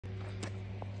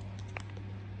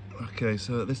Okay,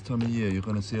 so at this time of year you're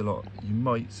going to see a lot, you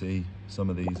might see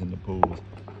some of these in the pools.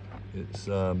 It's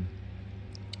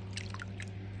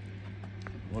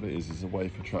what it is a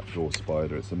wafer trapdoor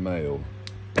spider. It's a male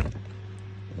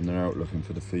and they're out looking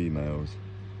for the females.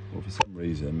 Well, for some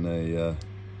reason they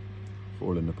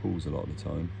fall in the pools a lot of the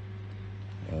time.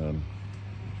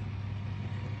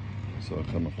 So I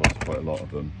come across quite a lot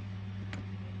of them.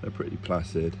 They're pretty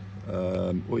placid.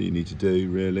 What you need to do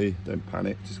really, don't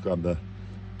panic, just grab the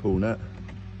pool net,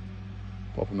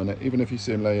 pop them in it. Even if you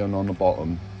see them laying on the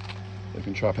bottom, they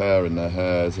can trap air in their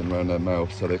hairs and around their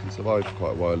mouth, so they can survive for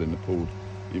quite a while in the pool,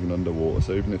 even underwater.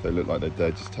 So even if they look like they're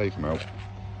dead, just take them out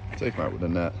with a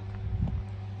net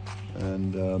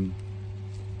and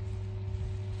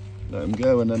let them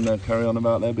go, and then they'll carry on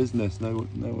about their business. No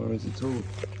worries at all.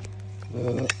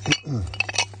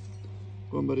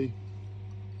 Go on, buddy.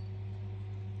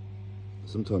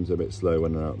 Sometimes they're a bit slow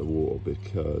when they're out of the water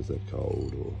because they're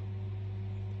cold or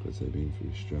because they've been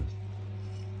through stress.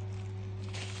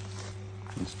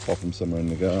 Just pop them somewhere in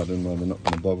the garden where they're not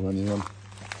going to bother anyone,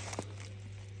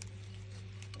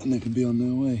 and they can be on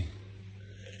their way.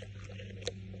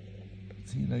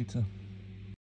 See you later.